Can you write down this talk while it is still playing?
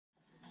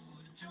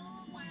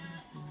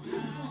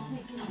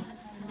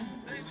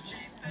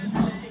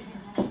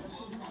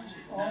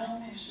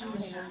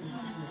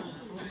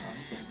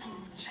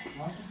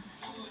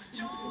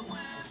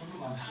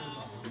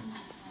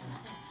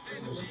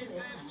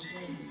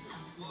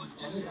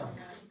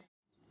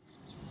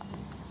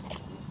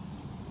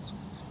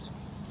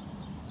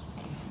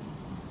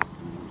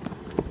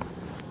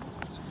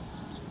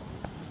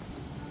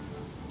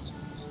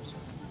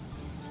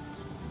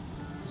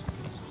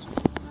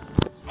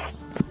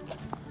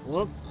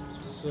Whoop,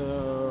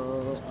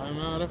 so I'm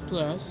out of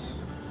class,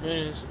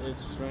 finished,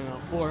 it's right now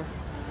 4,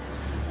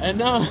 and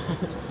now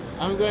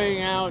I'm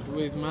going out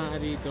with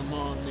Mari,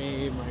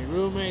 Tomoni, my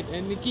roommate,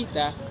 and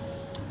Nikita,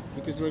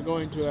 because we're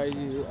going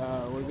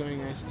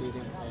ice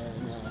skating,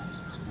 and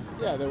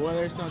yeah, the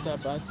weather is not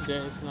that bad today,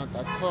 it's not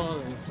that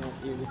cold, and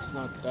it's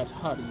not that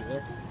hot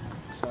either,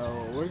 so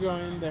we're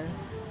going there.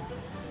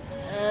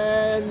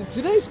 And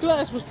today's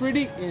class was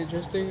pretty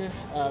interesting,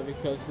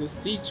 because this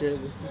teacher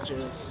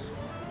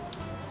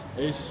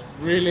is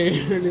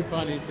really, really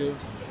funny too.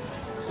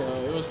 So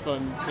it was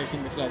fun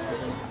taking the class with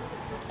him.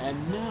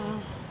 And now,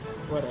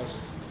 what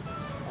else?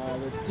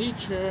 The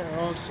teacher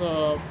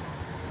also,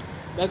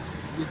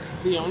 it's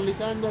the only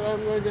time that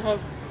I'm going to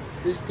have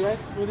this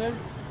class with him.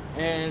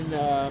 And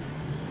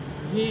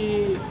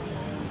you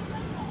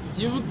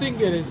would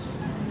think it is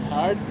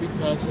hard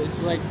because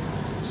it's like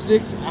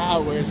 6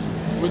 hours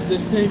with the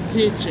same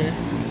teacher.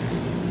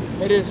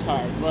 It is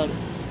hard, but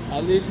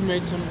at least he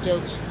made some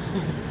jokes.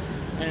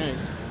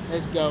 Anyways,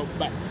 let's go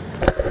back.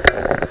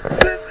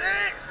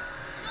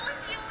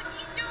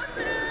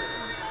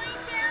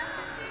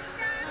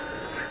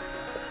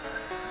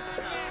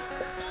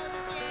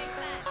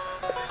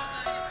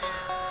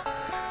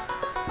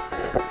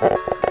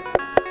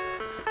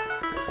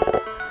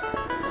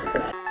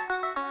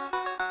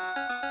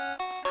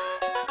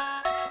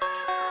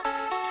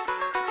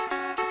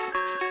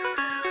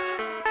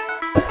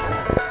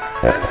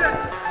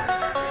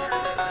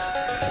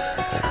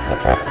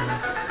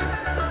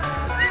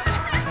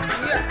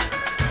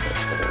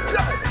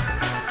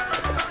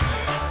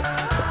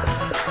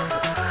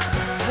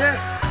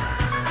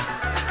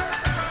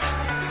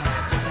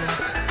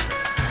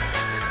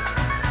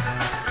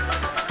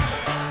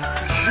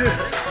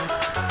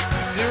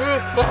 She will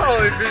fall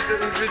if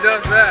he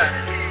does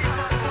that.